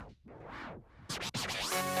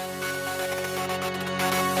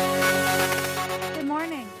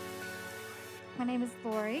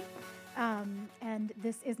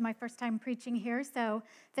This is my first time preaching here, so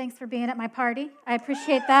thanks for being at my party. I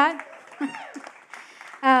appreciate that.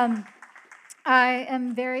 I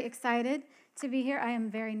am very excited to be here. I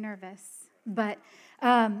am very nervous, but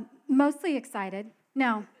mostly excited.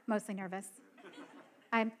 No, mostly nervous.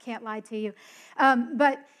 I can't lie to you.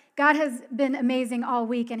 But God has been amazing all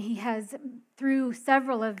week, and He has, through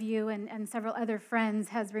several of you and several other friends,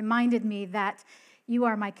 has reminded me that you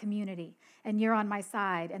are my community, and you're on my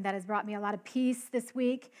side, and that has brought me a lot of peace this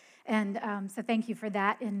week, and so thank you for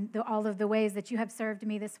that in all of the ways that you have served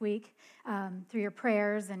me this week through your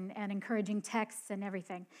prayers and encouraging texts and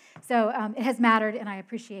everything. So it has mattered, and I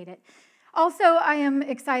appreciate it. Also, I am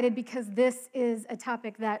excited because this is a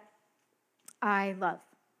topic that I love.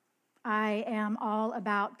 I am all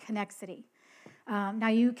about connexity. Now,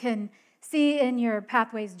 you can see in your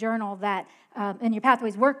Pathways journal that, in your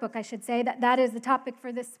Pathways workbook, I should say, that is the topic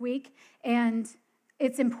for this week. And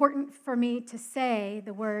it's important for me to say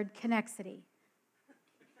the word connexity.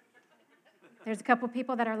 There's a couple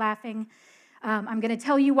people that are laughing. I'm going to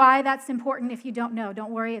tell you why that's important if you don't know.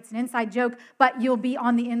 Don't worry, it's an inside joke, but you'll be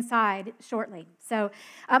on the inside shortly. So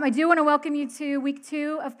I do want to welcome you to week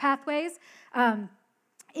 2 of Pathways.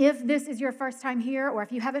 If this is your first time here, or if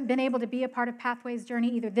you haven't been able to be a part of Pathways journey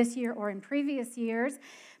either this year or in previous years,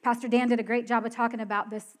 Pastor Dan did a great job of talking about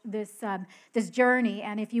this journey.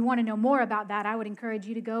 And if you want to know more about that, I would encourage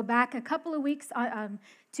you to go back a couple of weeks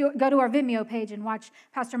to go to our Vimeo page and watch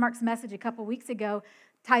Pastor Mark's message a couple weeks ago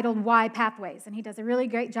titled Why Pathways. And he does a really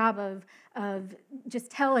great job of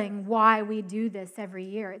just telling why we do this every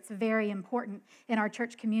year. It's very important in our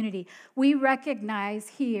church community. We recognize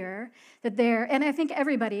here that and I think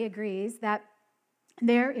everybody agrees, that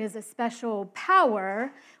there is a special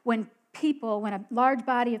power when a large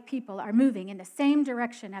body of people are moving in the same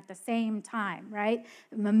direction at the same time, right?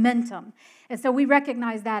 Momentum. And so we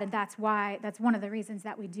recognize that, and that's one of the reasons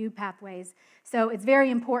that we do Pathways. So it's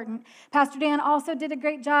very important. Pastor Dan also did a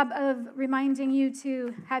great job of reminding you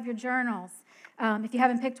to have your journals. If you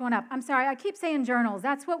haven't picked one up. I'm sorry, I keep saying journals.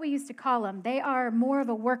 That's what we used to call them. They are more of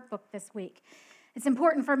a workbook this week. It's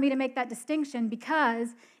important for me to make that distinction because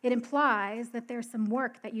it implies that there's some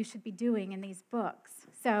work that you should be doing in these books.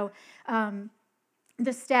 So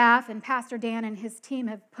the staff and Pastor Dan and his team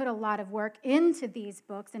have put a lot of work into these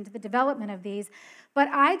books, into the development of these. But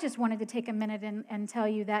I just wanted to take a minute and tell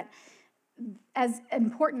you that as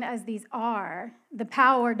important as these are, the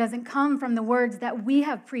power doesn't come from the words that we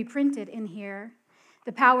have pre-printed in here.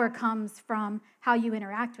 The power comes from how you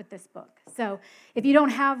interact with this book. So if you don't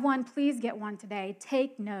have one, please get one today.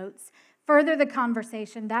 Take notes. Further the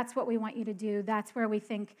conversation. That's what we want you to do. That's where we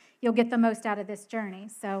think you'll get the most out of this journey.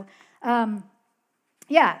 So, so I'm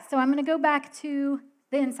going to go back to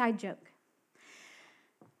the inside joke.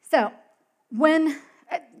 So when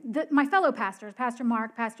my fellow pastors, Pastor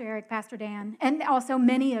Mark, Pastor Eric, Pastor Dan, and also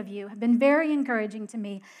many of you have been very encouraging to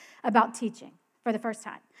me about teaching for the first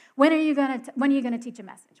time. When are you going to teach a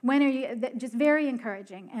message? When are you, just very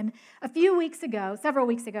encouraging. And several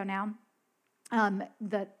weeks ago now,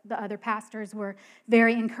 the other pastors were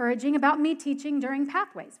very encouraging about me teaching during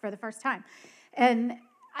Pathways for the first time. And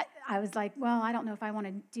I was like, well, I don't know if I want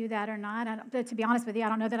to do that or not. To be honest with you, I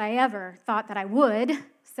don't know that I ever thought that I would.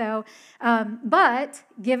 So, but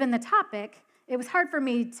given the topic, it was hard for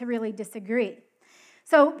me to really disagree.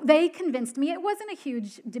 So they convinced me. It wasn't a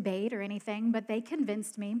huge debate or anything, but they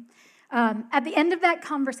convinced me. At the end of that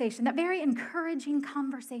conversation, that very encouraging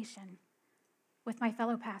conversation with my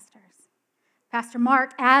fellow pastors, Pastor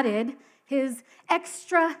Mark added his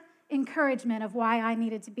extra encouragement of why I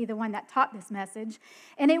needed to be the one that taught this message.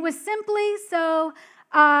 And it was simply so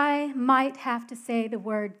I might have to say the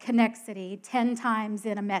word connexity 10 times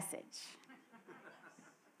in a message.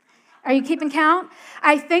 Are you keeping count?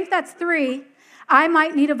 I think that's 3. I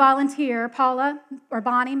might need a volunteer, Paula or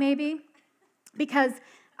Bonnie maybe, because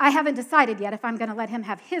I haven't decided yet if I'm going to let him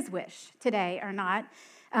have his wish today or not.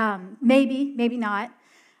 Maybe not.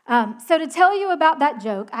 So to tell you about that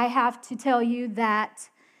joke, I have to tell you that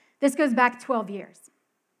this goes back 12 years.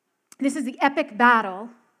 This is the epic battle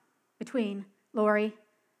between Lori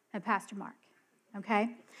and Pastor Mark, okay?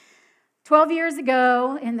 12 years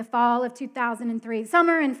ago, in the fall of 2003,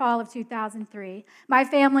 summer and fall of 2003, my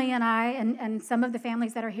family and I, and some of the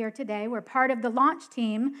families that are here today, were part of the launch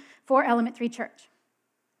team for Element 3 Church.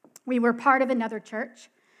 We were part of another church.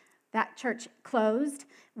 That church closed.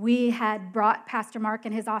 We had brought Pastor Mark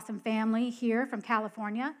and his awesome family here from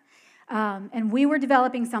California, and we were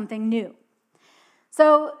developing something new.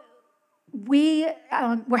 So we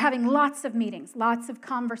were having lots of meetings, lots of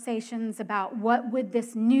conversations about what would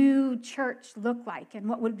this new church look like and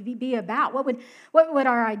what would it be about, what would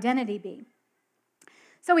our identity be.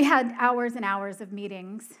 So we had hours and hours of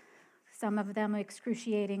meetings, some of them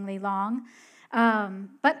excruciatingly long,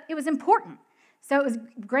 but it was important. So it was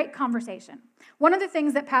great conversation. One of the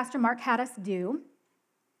things that Pastor Mark had us do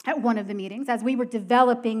at one of the meetings, as we were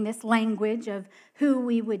developing this language of who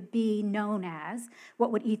we would be known as,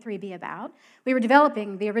 what would E3 be about, we were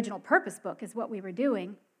developing the original purpose book is what we were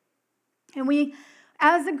doing. And we,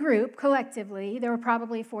 as a group, collectively, there were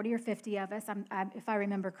probably 40 or 50 of us, if I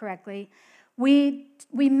remember correctly, we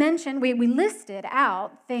listed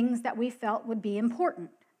out things that we felt would be important.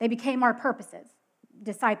 They became our purposes: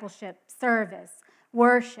 discipleship, service,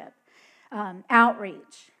 worship,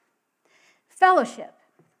 outreach. Fellowship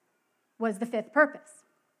was the fifth purpose.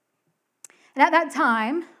 And at that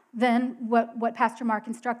time, then what Pastor Mark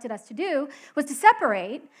instructed us to do was to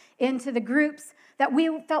separate into the groups that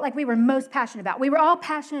we felt like we were most passionate about. We were all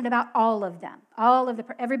passionate about all of them.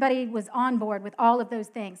 Everybody was on board with all of those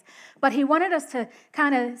things. But he wanted us to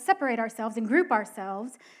kind of separate ourselves and group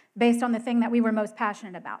ourselves based on the thing that we were most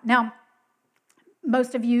passionate about. Now,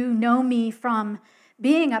 most of you know me from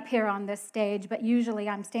being up here on this stage, but usually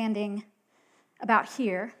I'm standing about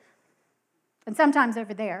here, and sometimes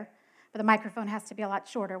over there, but the microphone has to be a lot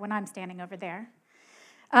shorter when I'm standing over there.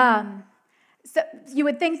 So you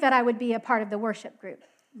would think that I would be a part of the worship group,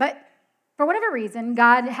 but for whatever reason,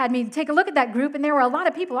 God had me take a look at that group, and there were a lot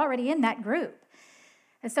of people already in that group.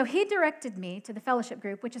 And so he directed me to the fellowship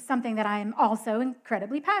group, which is something that I am also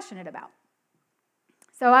incredibly passionate about.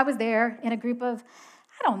 So I was there in a group of,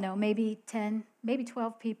 I don't know, maybe 10, maybe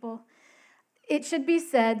 12 people. It should be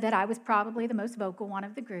said that I was probably the most vocal one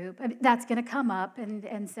of the group. I mean, that's going to come up,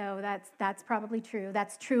 and so that's probably true.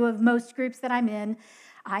 That's true of most groups that I'm in.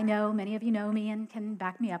 I know many of you know me and can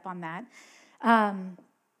back me up on that.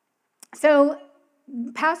 So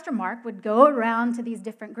Pastor Mark would go around to these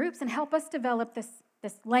different groups and help us develop this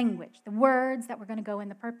language, the words that were going to go in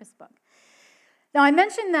the purpose book. Now, I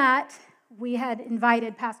mentioned that we had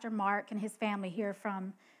invited Pastor Mark and his family here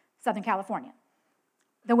from Southern California,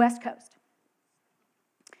 the West Coast.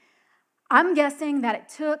 I'm guessing that it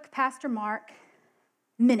took Pastor Mark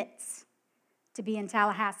minutes to be in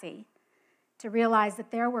Tallahassee to realize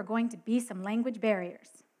that there were going to be some language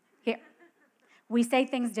barriers here. We say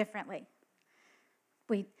things differently.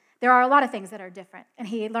 There are a lot of things that are different, and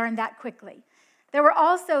he learned that quickly. There were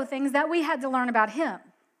also things that we had to learn about him,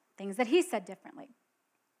 things that he said differently.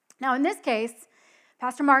 Now, in this case,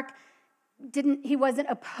 Pastor Mark he wasn't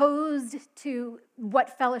opposed to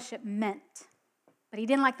what fellowship meant, but he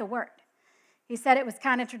didn't like the word. He said it was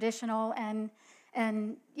kind of traditional and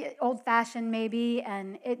old-fashioned maybe,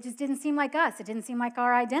 and it just didn't seem like us. It didn't seem like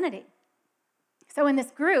our identity. So in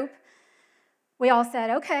this group, we all said,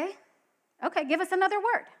 okay, give us another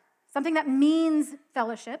word, something that means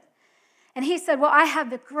fellowship. And he said, well, I have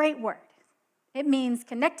the great word. It means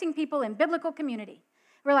connecting people in biblical community.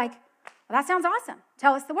 We're like, well, that sounds awesome.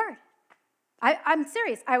 Tell us the word. I'm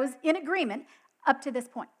serious. I was in agreement up to this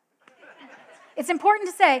point. It's important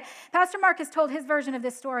to say, Pastor Mark has told his version of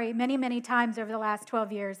this story many, many times over the last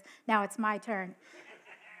 12 years. Now it's my turn.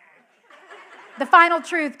 The final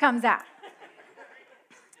truth comes out.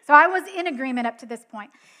 So I was in agreement up to this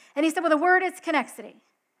point. And he said, well, the word is connexity.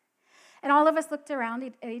 And all of us looked around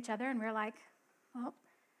at each other, and we were like, well,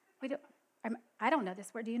 I don't know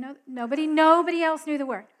this word. Do you know? Nobody else knew the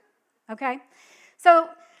word. Okay? So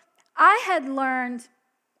I had learned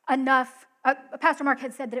enough. Pastor Mark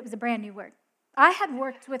had said that it was a brand new word. I had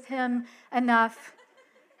worked with him enough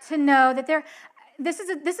to know that this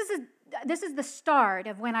is the start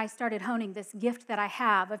of when I started honing this gift that I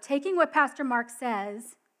have of taking what Pastor Mark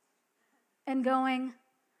says and going,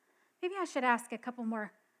 maybe I should ask a couple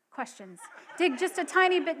more questions. Dig just a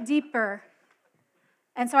tiny bit deeper.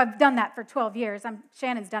 And so I've done that for 12 years.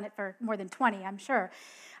 Shannon's done it for more than 20, I'm sure.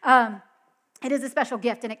 It is a special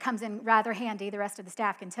gift, and it comes in rather handy. The rest of the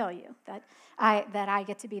staff can tell you that I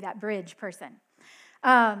get to be that bridge person. He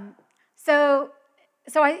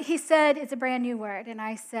said, it's a brand new word. And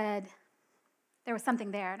I said, there was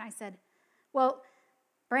something there. And I said, well,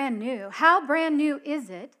 brand new. How brand new is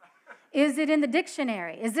it? Is it in the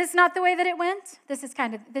dictionary? Is this not the way that it went? This is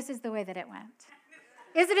the way that it went.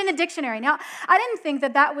 Is it in the dictionary? Now, I didn't think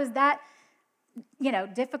that was that,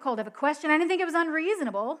 difficult of a question. I didn't think it was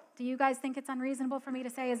unreasonable. Do you guys think it's unreasonable for me to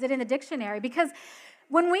say, is it in the dictionary? Because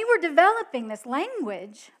when we were developing this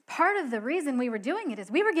language, part of the reason we were doing it is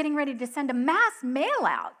we were getting ready to send a mass mail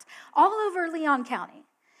out all over Leon County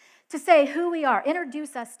to say who we are,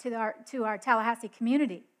 introduce us to our Tallahassee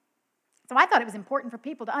community. So I thought it was important for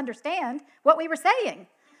people to understand what we were saying.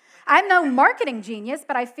 I'm no marketing genius,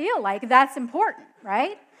 but I feel like that's important,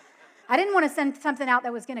 right? I didn't want to send something out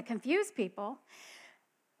that was going to confuse people.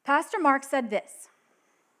 Pastor Mark said this: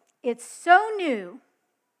 it's so new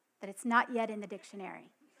that it's not yet in the dictionary.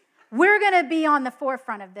 We're going to be on the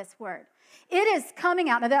forefront of this word. It is coming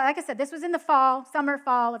out. Now, like I said, this was in the summer,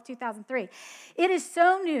 fall of 2003. It is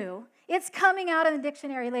so new, it's coming out in the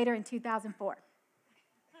dictionary later in 2004.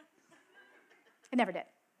 It never did.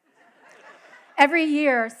 Every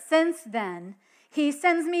year since then, he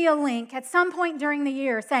sends me a link at some point during the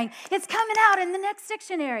year saying, it's coming out in the next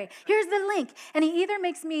dictionary. Here's the link. And he either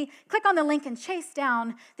makes me click on the link and chase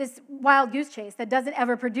down this wild goose chase that doesn't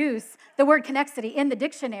ever produce the word connexity in the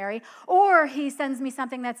dictionary, or he sends me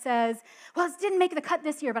something that says, well, it didn't make the cut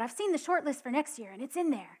this year, but I've seen the short list for next year, and it's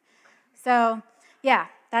in there. So, yeah,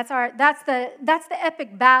 that's the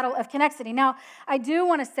epic battle of connexity. Now, I do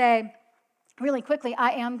want to say really quickly, I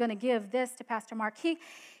am going to give this to Pastor Mark.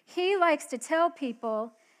 He likes to tell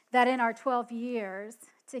people that in our 12 years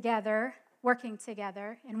together, working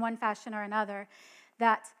together in one fashion or another,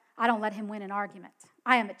 that I don't let him win an argument.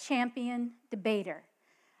 I am a champion debater.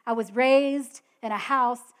 I was raised in a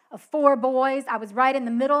house of 4 boys. I was right in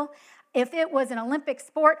the middle. If it was an Olympic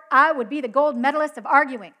sport, I would be the gold medalist of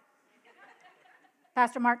arguing.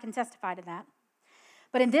 Pastor Mark can testify to that.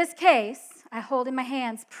 But in this case, I hold in my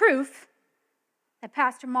hands proof that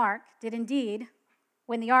Pastor Mark did indeed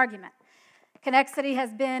win the argument. Connexity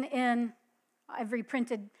has been in every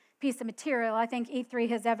printed piece of material I think E3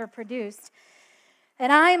 has ever produced.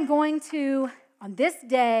 And I am going to, on this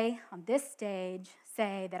day, on this stage,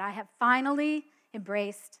 say that I have finally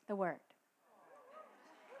embraced the word.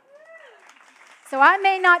 So I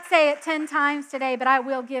may not say it 10 times today, but I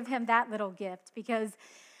will give him that little gift because,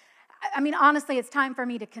 honestly, it's time for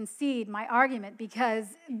me to concede my argument because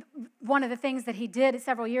one of the things that he did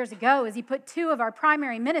several years ago is he put 2 of our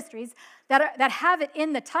primary ministries that have it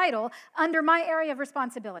in the title under my area of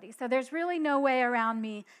responsibility. So there's really no way around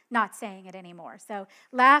me not saying it anymore. So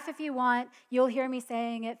laugh if you want. You'll hear me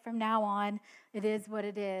saying it from now on. It is what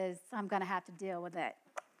it is. I'm going to have to deal with it.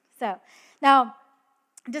 So now,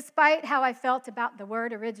 despite how I felt about the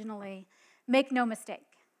word originally, make no mistake,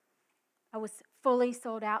 I was fully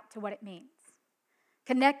sold out to what it means.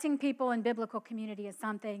 Connecting people in biblical community is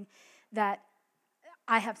something that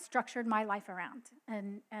I have structured my life around,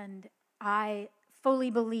 and I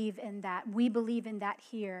fully believe in that. We believe in that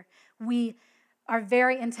here. We are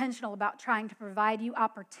very intentional about trying to provide you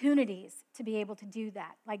opportunities to be able to do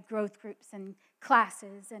that, like growth groups and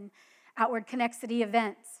classes and outward connexity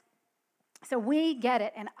events. So we get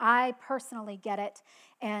it, and I personally get it,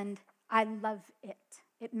 and I love it.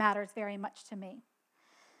 It matters very much to me.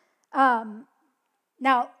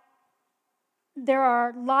 Now, there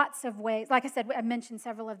are lots of ways. Like I said, I mentioned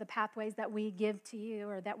several of the pathways that we give to you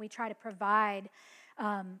or that we try to provide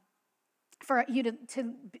for you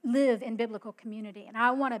to live in biblical community. And I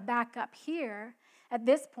want to back up here at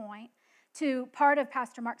this point to part of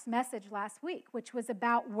Pastor Mark's message last week, which was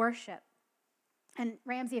about worship. And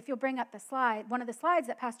Ramsey, if you'll bring up the slide, one of the slides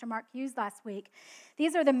that Pastor Mark used last week,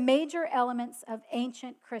 these are the major elements of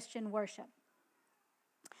ancient Christian worship.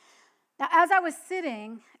 Now, as I was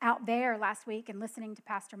sitting out there last week and listening to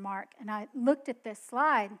Pastor Mark, and I looked at this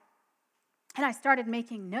slide, and I started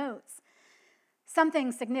making notes,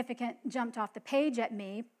 something significant jumped off the page at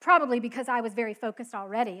me, probably because I was very focused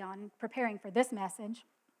already on preparing for this message.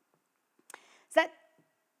 Is that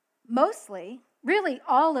mostly, really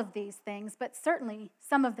all of these things, but certainly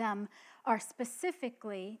some of them are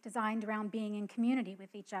specifically designed around being in community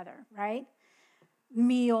with each other, right?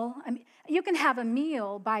 Meal. You can have a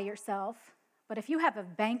meal by yourself, but if you have a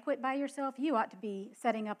banquet by yourself, you ought to be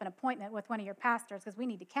setting up an appointment with one of your pastors because we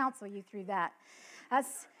need to counsel you through that.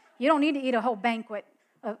 You don't need to eat a whole banquet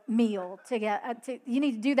meal you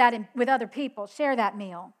need to do that with other people. Share that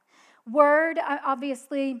meal. Word,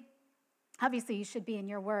 obviously you should be in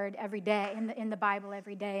your word every day, in the Bible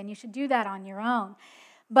every day, and you should do that on your own.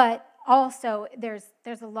 But also, there's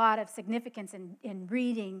a lot of significance in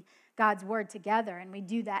reading God's word together, and we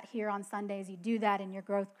do that here on Sundays. You do that in your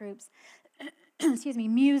growth groups. Excuse me,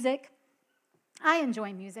 music. I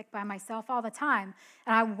enjoy music by myself all the time,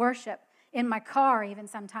 and I worship in my car even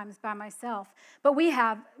sometimes by myself. But we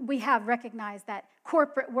have recognized that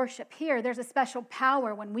corporate worship here, there's a special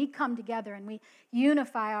power when we come together and we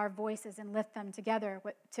unify our voices and lift them together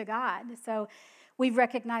to God. So we've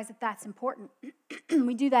recognized that that's important.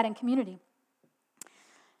 We do that in community.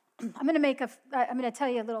 I'm going to tell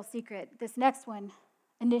you a little secret. This next one,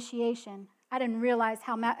 initiation. I didn't realize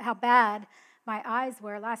how bad my eyes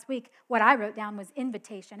were last week. What I wrote down was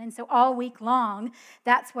invitation. And so all week long,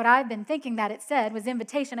 that's what I've been thinking that it said was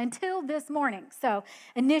invitation until this morning. So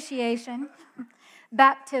initiation.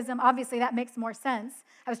 baptism, obviously that makes more sense.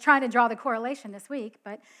 I was trying to draw the correlation this week,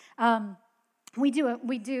 but we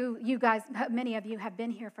do, you guys, many of you have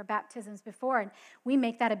been here for baptisms before, and we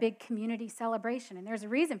make that a big community celebration, and there's a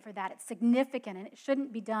reason for that. It's significant, and it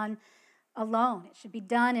shouldn't be done alone. It should be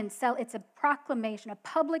done it's a proclamation, a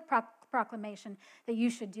public proclamation that you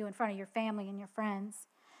should do in front of your family and your friends.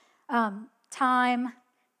 Time,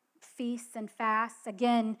 feasts, and fasts.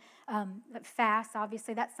 Again, fasts,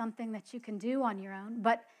 obviously, that's something that you can do on your own,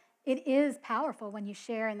 but it is powerful when you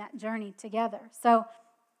share in that journey together. So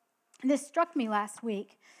this struck me last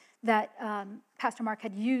week that Pastor Mark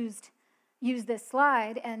had used this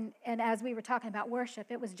slide, and as we were talking about worship,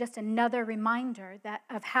 it was just another reminder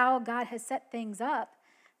of how God has set things up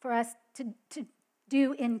for us to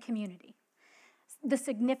do in community. The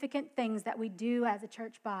significant things that we do as a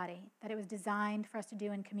church body, that it was designed for us to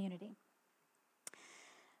do in community.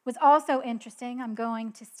 It was also interesting, I'm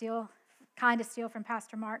going to steal from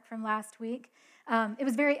Pastor Mark from last week. It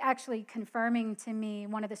was very actually confirming to me,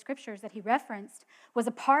 one of the scriptures that he referenced was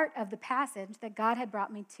a part of the passage that God had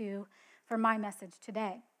brought me to for my message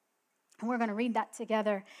today. And we're going to read that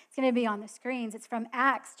together. It's going to be on the screens. It's from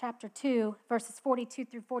Acts chapter 2, verses 42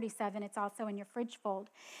 through 47. It's also in your fridge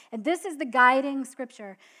fold. And this is the guiding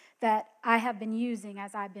scripture that I have been using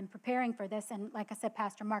as I've been preparing for this. And like I said,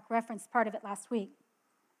 Pastor Mark referenced part of it last week.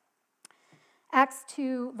 Acts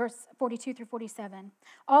 2, verse 42 through 47.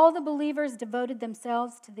 All the believers devoted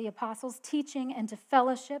themselves to the apostles' teaching and to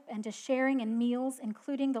fellowship and to sharing in meals,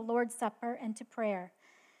 including the Lord's Supper and to prayer.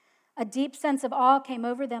 A deep sense of awe came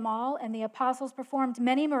over them all, and the apostles performed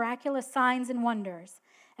many miraculous signs and wonders.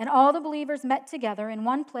 And all the believers met together in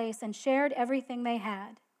one place and shared everything they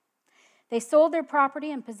had. They sold their property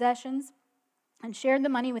and possessions and shared the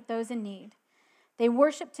money with those in need. They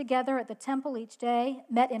worshiped together at the temple each day,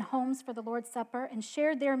 met in homes for the Lord's Supper, and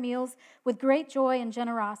shared their meals with great joy and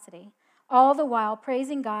generosity, all the while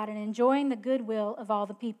praising God and enjoying the goodwill of all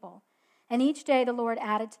the people. And each day the Lord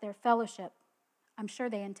added to their fellowship. I'm sure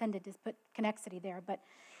they intended to put Connexity there, but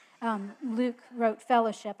Luke wrote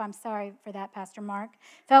fellowship. I'm sorry for that, Pastor Mark.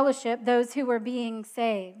 Fellowship, those who were being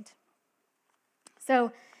saved.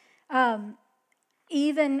 So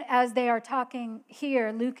even as they are talking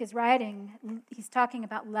here, Luke is writing, he's talking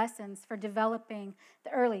about lessons for developing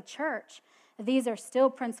the early church. These are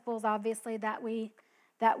still principles, obviously, that we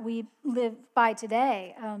live by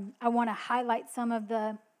today. I want to highlight some of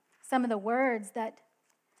the words that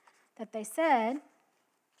they said,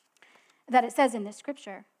 that it says in the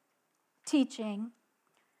scripture. Teaching,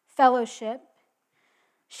 fellowship,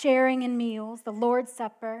 sharing in meals, the Lord's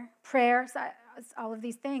Supper, prayers. All of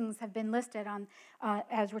these things have been listed on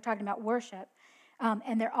as we're talking about worship.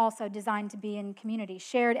 And they're also designed to be in community.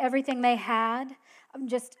 Shared everything they had.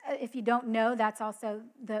 Just if you don't know, that's also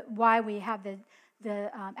why we have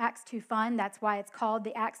the Acts 2 Fund. That's why it's called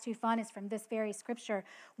the Acts 2 Fund, is from this very scripture,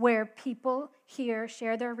 where people here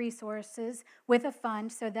share their resources with a fund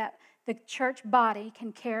so that the church body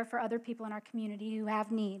can care for other people in our community who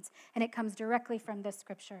have needs. And it comes directly from this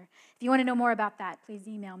scripture. If you want to know more about that, please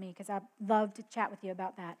email me, because I'd love to chat with you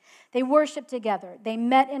about that. They worshiped together. They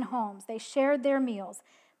met in homes. They shared their meals,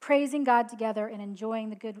 praising God together and enjoying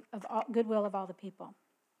the goodwill of all the people.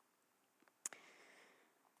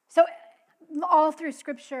 So all through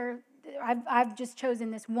Scripture, I've just chosen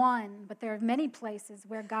this one, but there are many places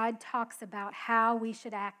where God talks about how we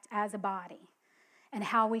should act as a body and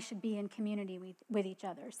how we should be in community with each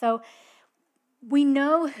other. So we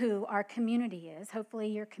know who our community is. Hopefully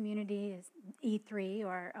your community is E3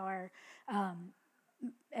 or I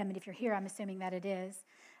mean, if you're here, I'm assuming that it is.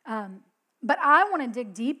 But I want to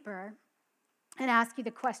dig deeper and ask you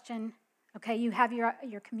the question, okay, you have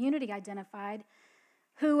your community identified.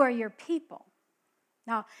 Who are your people?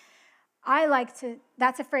 Now,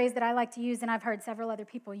 that's a phrase that I like to use, and I've heard several other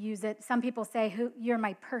people use it. Some people say, you're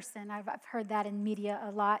my person. I've heard that in media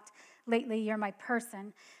a lot lately, you're my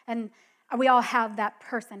person. And we all have that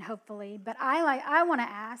person, hopefully. But I want to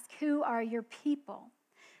ask, who are your people?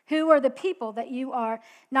 Who are the people that you are,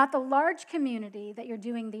 not the large community that you're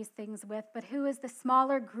doing these things with, but who is the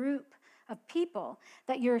smaller group of people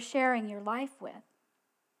that you're sharing your life with?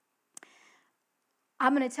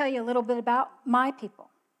 I'm going to tell you a little bit about my people.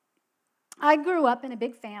 I grew up in a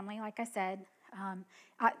big family, like I said.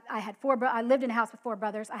 I had I lived in a house with 4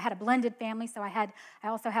 brothers. I had a blended family, so I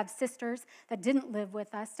also have sisters that didn't live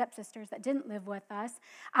with us, stepsisters that didn't live with us.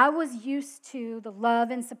 I was used to the love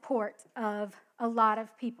and support of a lot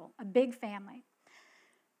of people, a big family.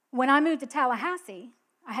 When I moved to Tallahassee,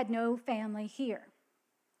 I had no family here.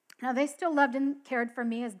 Now, they still loved and cared for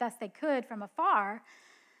me as best they could from afar,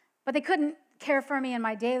 but they couldn't care for me in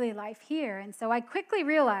my daily life here. And so I quickly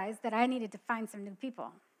realized that I needed to find some new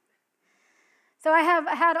people. So I have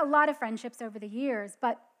had a lot of friendships over the years,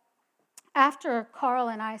 but after Carl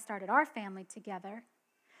and I started our family together,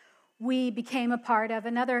 we became a part of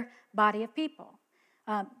another body of people.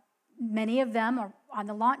 Many of them are on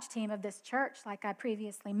the launch team of this church, like I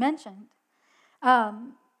previously mentioned.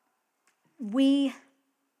 Hopefully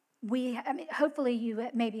you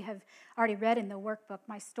maybe have already read in the workbook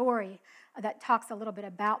my story that talks a little bit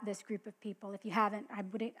about this group of people. If you haven't,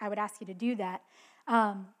 I would ask you to do that.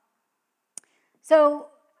 So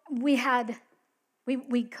we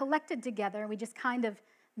collected together. We just kind of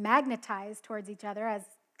magnetized towards each other as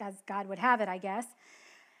God would have it, I guess.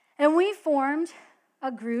 And we formed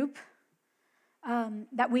a group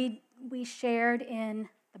that we shared in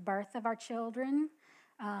the birth of our children.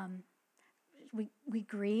 We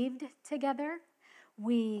grieved together.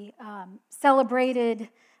 We celebrated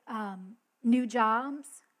new jobs.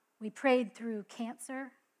 We prayed through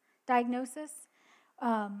cancer diagnosis.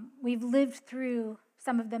 We've lived through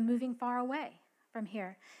some of them moving far away from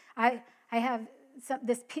here. I have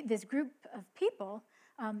this group of people.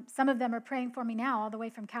 Some of them are praying for me now all the way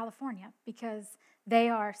from California because they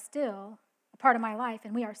are still a part of my life,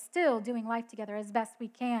 and we are still doing life together as best we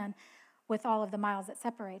can with all of the miles that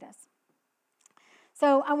separate us.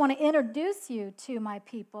 So I want to introduce you to my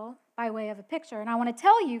people by way of a picture. And I want to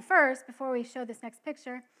tell you first, before we show this next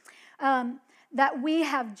picture, that we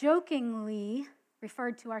have jokingly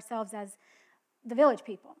referred to ourselves as the Village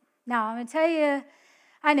People. Now, I'm going to tell you,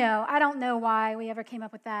 I don't know why we ever came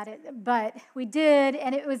up with that, but we did,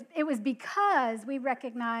 and it was because we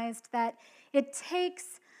recognized that it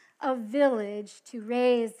takes a village to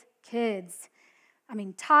raise kids. I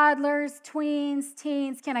mean, toddlers, tweens,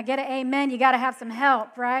 teens. Can I get an amen? You got to have some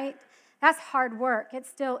help, right? That's hard work. It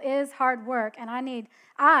still is hard work, and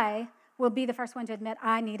I will be the first one to admit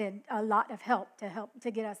I needed a lot of help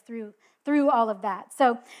to get us through all of that.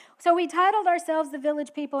 So we titled ourselves the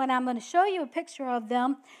Village People, and I'm going to show you a picture of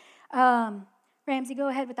them. Ramsey, go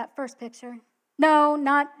ahead with that first picture. No,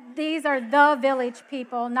 not these are the Village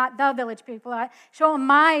People, not the Village People. I show them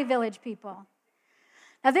my Village People.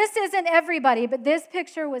 Now, this isn't everybody, but this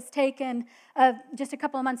picture was taken just a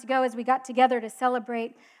couple of months ago as we got together to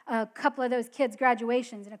celebrate a couple of those kids'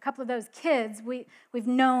 graduations. And a couple of those kids, we've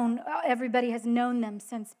known, everybody has known them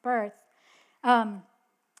since birth.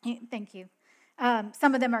 Thank you.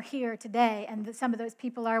 Some of them are here today, and some of those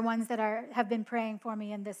people are ones that have been praying for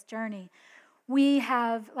me in this journey. We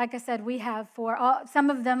have, like I said,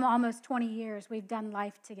 some of them almost 20 years, we've done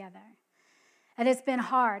life together. And it's been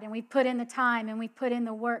hard, and we've put in the time, and we've put in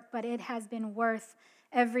the work, but it has been worth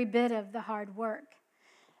every bit of the hard work.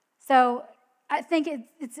 So I think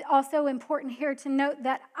it's also important here to note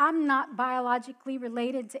that I'm not biologically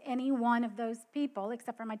related to any one of those people,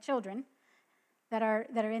 except for my children that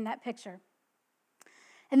are in that picture.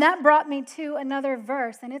 And that brought me to another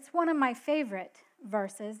verse, and it's one of my favorite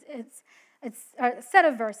verses. It's a set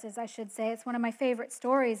of verses, I should say. It's one of my favorite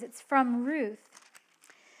stories. It's from Ruth.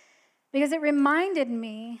 Because it reminded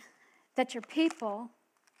me that your people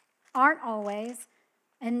aren't always,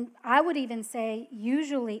 and I would even say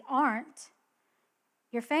usually aren't,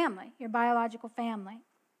 your family, your biological family.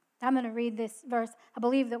 I'm going to read this verse. I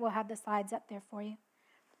believe that we'll have the slides up there for you.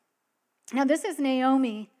 Now, this is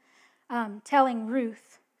Naomi telling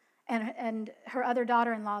Ruth and her other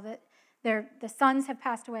daughter-in-law that the sons have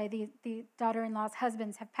passed away, the daughter-in-law's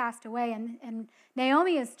husbands have passed away, and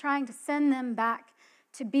Naomi is trying to send them back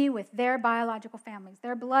to be with their biological families,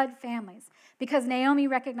 their blood families, because Naomi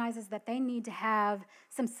recognizes that they need to have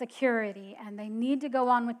some security and they need to go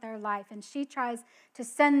on with their life, and she tries to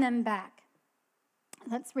send them back.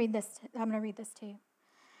 Let's read this. I'm going to read this to you.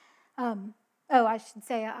 I should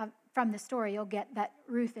say from the story, you'll get that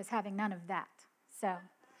Ruth is having none of that. So,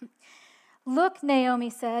 Look, Naomi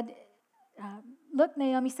said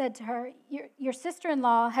to her, your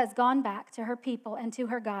sister-in-law has gone back to her people and to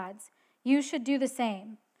her gods. You should do the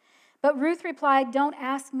same. But Ruth replied, don't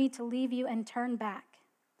ask me to leave you and turn back.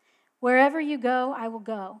 Wherever you go, I will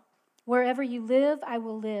go. Wherever you live, I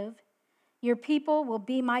will live. Your people will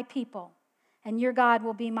be my people, and your God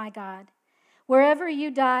will be my God. Wherever you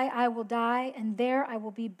die, I will die, and there I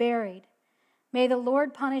will be buried. May the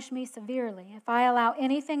Lord punish me severely if I allow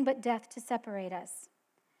anything but death to separate us.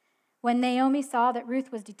 When Naomi saw that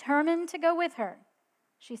Ruth was determined to go with her,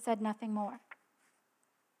 she said nothing more.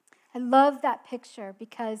 I love that picture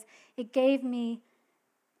because it gave me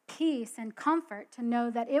peace and comfort to know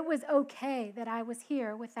that it was okay that I was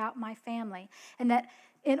here without my family, and that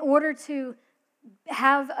in order to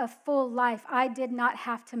have a full life, I did not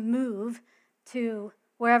have to move to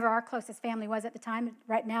wherever our closest family was at the time.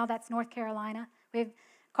 Right now, that's North Carolina. We have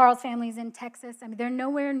Carl's family's in Texas. I mean, they're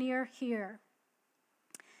nowhere near here.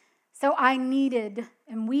 So I needed,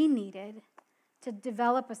 and we needed, to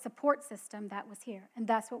develop a support system that was here. And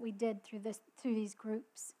that's what we did through these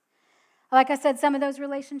groups. Like I said, some of those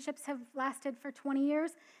relationships have lasted for 20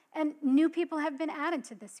 years, and new people have been added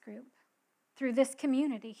to this group through this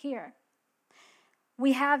community here.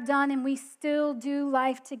 We have done and we still do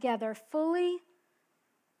life together, fully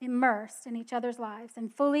immersed in each other's lives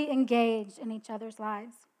and fully engaged in each other's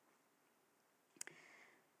lives.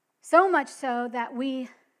 So much so that we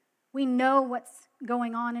know what's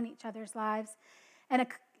going on in each other's lives. And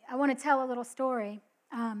I want to tell a little story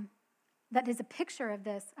that is a picture of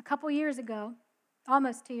this. A couple years ago,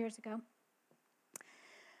 almost 2 years ago,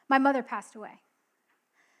 my mother passed away.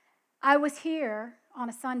 I was here on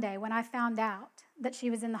a Sunday when I found out that she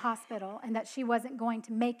was in the hospital and that she wasn't going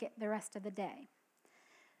to make it the rest of the day.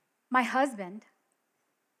 My husband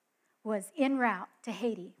was en route to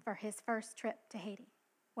Haiti for his first trip to Haiti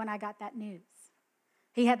when I got that news.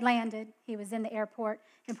 He had landed. He was in the airport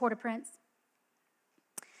in Port-au-Prince.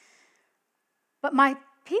 But my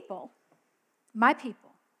people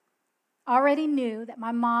already knew that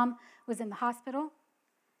my mom was in the hospital,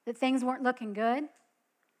 that things weren't looking good.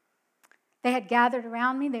 They had gathered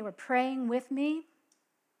around me. They were praying with me.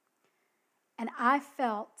 And I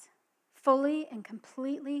felt fully and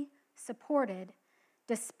completely supported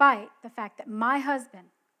despite the fact that my husband,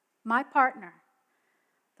 my partner,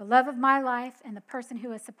 the love of my life and the person who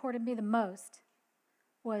has supported me the most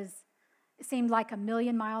it seemed like a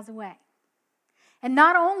million miles away. And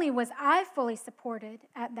not only was I fully supported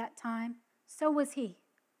at that time, so was he.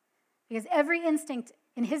 Because every instinct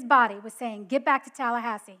in his body was saying, get back to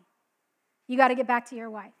Tallahassee. You got to get back to your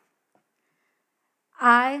wife.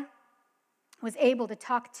 I was able to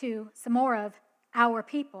talk to some more of our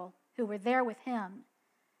people who were there with him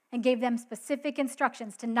and gave them specific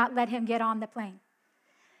instructions to not let him get on the plane.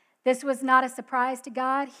 This was not a surprise to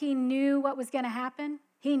God. He knew what was going to happen.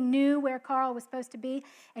 He knew where Carl was supposed to be,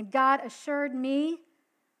 and God assured me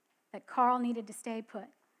that Carl needed to stay put,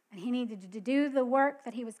 and he needed to do the work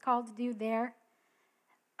that he was called to do there.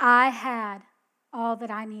 I had all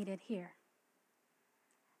that I needed here.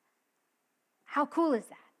 How cool is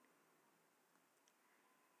that?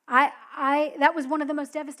 That was one of the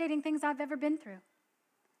most devastating things I've ever been through.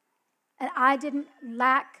 And I didn't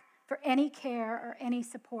lack for any care or any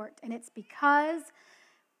support. And it's because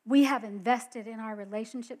we have invested in our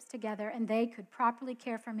relationships together, and they could properly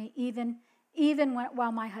care for me even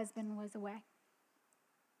while my husband was away.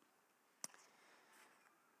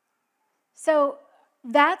 So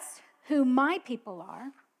that's who my people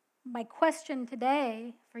are. My question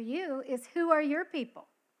today for you is, who are your people?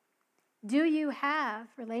 Do you have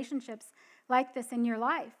relationships like this in your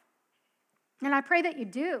life? And I pray that you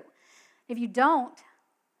do. If you don't,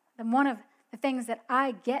 then one of the things that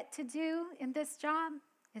I get to do in this job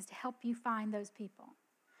is to help you find those people.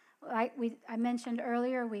 I mentioned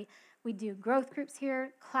earlier, we do growth groups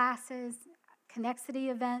here, classes, Connexity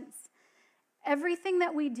events. Everything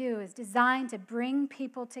that we do is designed to bring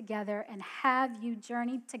people together and have you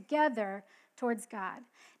journey together towards God.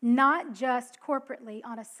 Not just corporately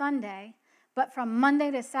on a Sunday, but from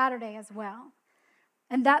Monday to Saturday as well.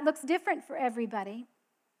 And that looks different for everybody.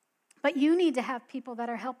 But you need to have people that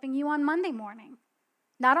are helping you on Monday morning,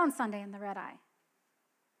 not on Sunday in the red eye.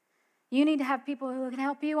 You need to have people who can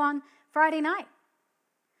help you on Friday night.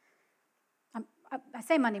 I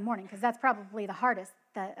say Monday morning because that's probably the hardest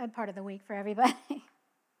part of the week for everybody.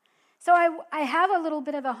 So I have a little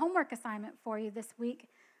bit of a homework assignment for you this week.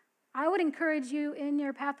 I would encourage you in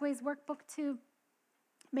your Pathways workbook to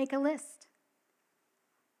make a list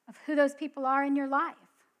of who those people are in your life.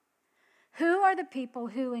 Who are the people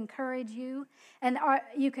who encourage you? And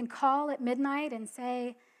you can call at midnight and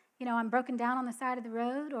say, I'm broken down on the side of the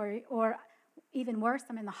road, or even worse,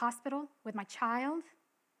 I'm in the hospital with my child,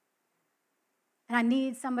 and I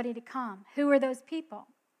need somebody to come. Who are those people?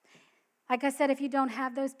 Like I said, if you don't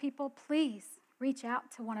have those people, please reach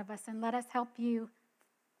out to one of us and let us help you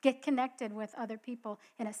get connected with other people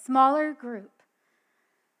in a smaller group.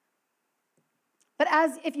 But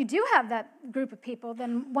if you do have that group of people,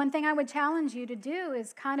 then one thing I would challenge you to do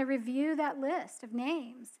is kind of review that list of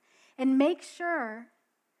names and make sure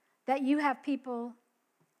that you have people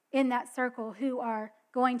in that circle who are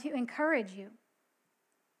going to encourage you.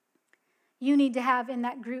 You need to have in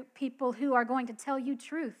that group people who are going to tell you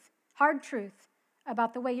truth, hard truth,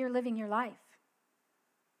 about the way you're living your life.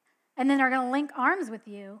 And then are going to link arms with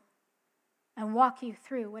you and walk you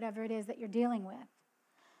through whatever it is that you're dealing with.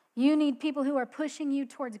 You need people who are pushing you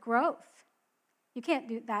towards growth. You can't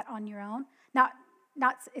do that on your own.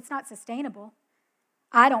 It's not sustainable,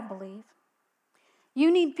 I don't believe.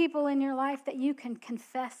 You need people in your life that you can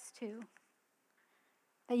confess to,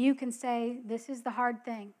 that you can say, this is the hard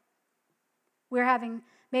thing. We're having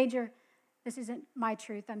this isn't my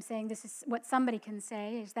truth, I'm saying this is what somebody can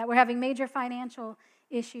say, is that we're having major financial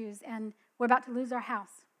issues and we're about to lose our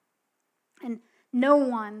house. And no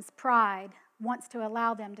one's pride wants to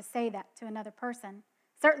allow them to say that to another person,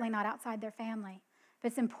 certainly not outside their family. But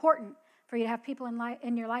it's important for you to have people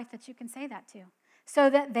in your life that you can say that to, so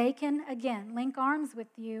that they can, again, link arms with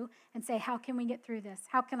you and say, how can we get through this?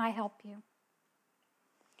 How can I help you?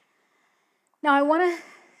 Now, I want to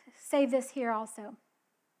say this here also.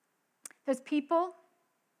 Those people,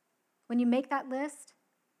 when you make that list,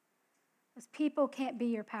 those people can't be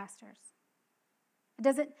your pastors.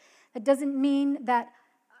 It doesn't mean that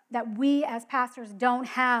we as pastors don't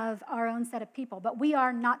have our own set of people, but we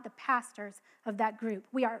are not the pastors of that group.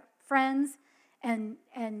 We are friends and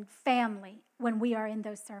family when we are in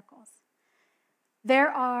those circles.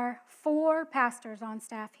 There are 4 pastors on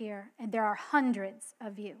staff here, and there are hundreds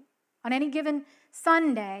of you. On any given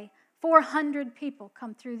Sunday, 400 people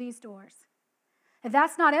come through these doors. And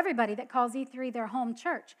that's not everybody that calls E3 their home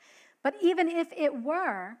church. But even if it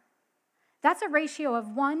were, that's a ratio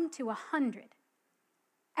of 1 to 100.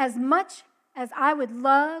 As much as I would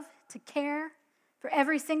love to care for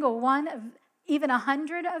every single one of even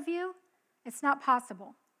 100 of you, it's not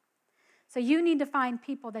possible. So you need to find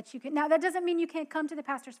people that you can. Now, that doesn't mean you can't come to the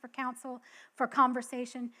pastors for counsel, for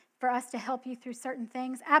conversation, for us to help you through certain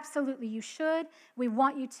things. Absolutely, you should. We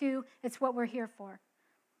want you to. It's what we're here for.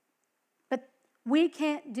 But we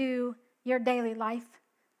can't do your daily life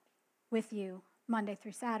with you Monday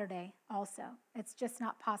through Saturday also. It's just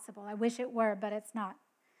not possible. I wish it were, but it's not.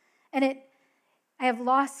 And I have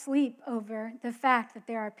lost sleep over the fact that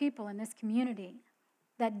there are people in this community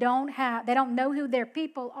that they don't know who their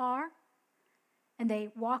people are, and they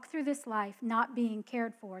walk through this life not being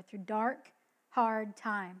cared for through dark, hard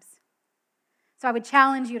times. So I would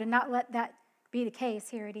challenge you to not let that be the case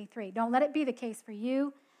here at E3. Don't let it be the case for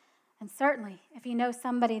you. And certainly, if you know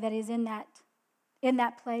somebody that is in that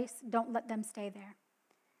place, don't let them stay there.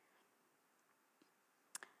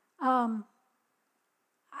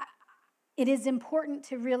 It is important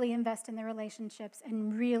to really invest in the relationships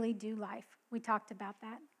and really do life. We talked about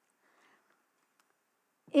that.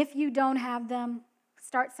 If you don't have them,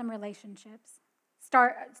 start some relationships.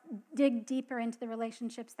 Dig deeper into the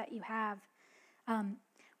relationships that you have.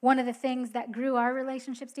 One of the things that grew our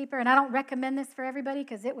relationships deeper, and I don't recommend this for everybody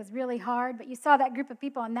because it was really hard, but you saw that group of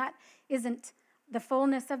people, and that isn't the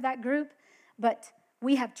fullness of that group, but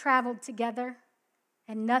we have traveled together,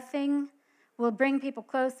 and nothing will bring people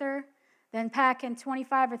closer than packing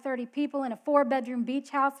 25 or 30 people in a 4-bedroom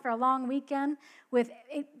beach house for a long weekend with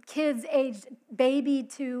kids aged baby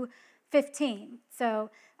to 15. So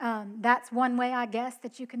that's one way, I guess,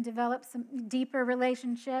 that you can develop some deeper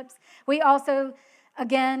relationships. We also,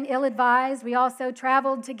 again, ill-advised, we also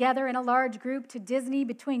traveled together in a large group to Disney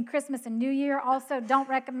between Christmas and New Year. Also, don't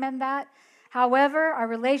recommend that. However, our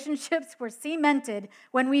relationships were cemented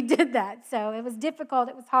when we did that. So it was difficult,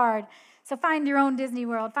 it was hard. So find your own Disney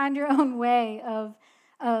World, find your own way of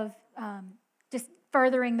just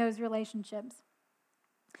furthering those relationships.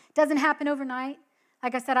 It doesn't happen overnight.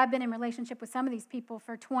 Like I said, I've been in relationship with some of these people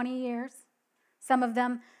for 20 years. Some of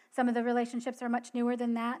the relationships are much newer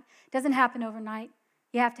than that. It doesn't happen overnight.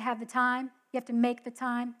 You have to have the time, you have to make the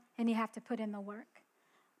time, and you have to put in the work.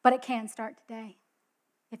 But it can start today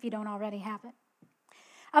if you don't already have it.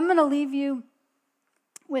 I'm going to leave you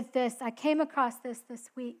with this. I came across this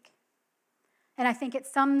week, and I think it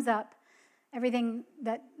sums up everything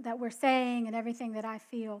that we're saying and everything that I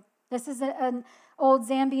feel. This is an old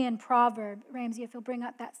Zambian proverb. Ramsey, if you'll bring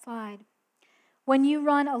up that slide. When you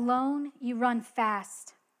run alone, you run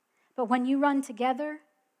fast. But when you run together,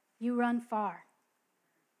 you run far.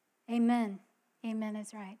 Amen. Amen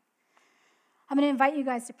is right. I'm going to invite you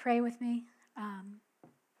guys to pray with me.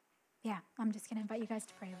 I'm just going to invite you guys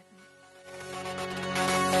to pray with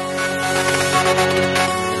me.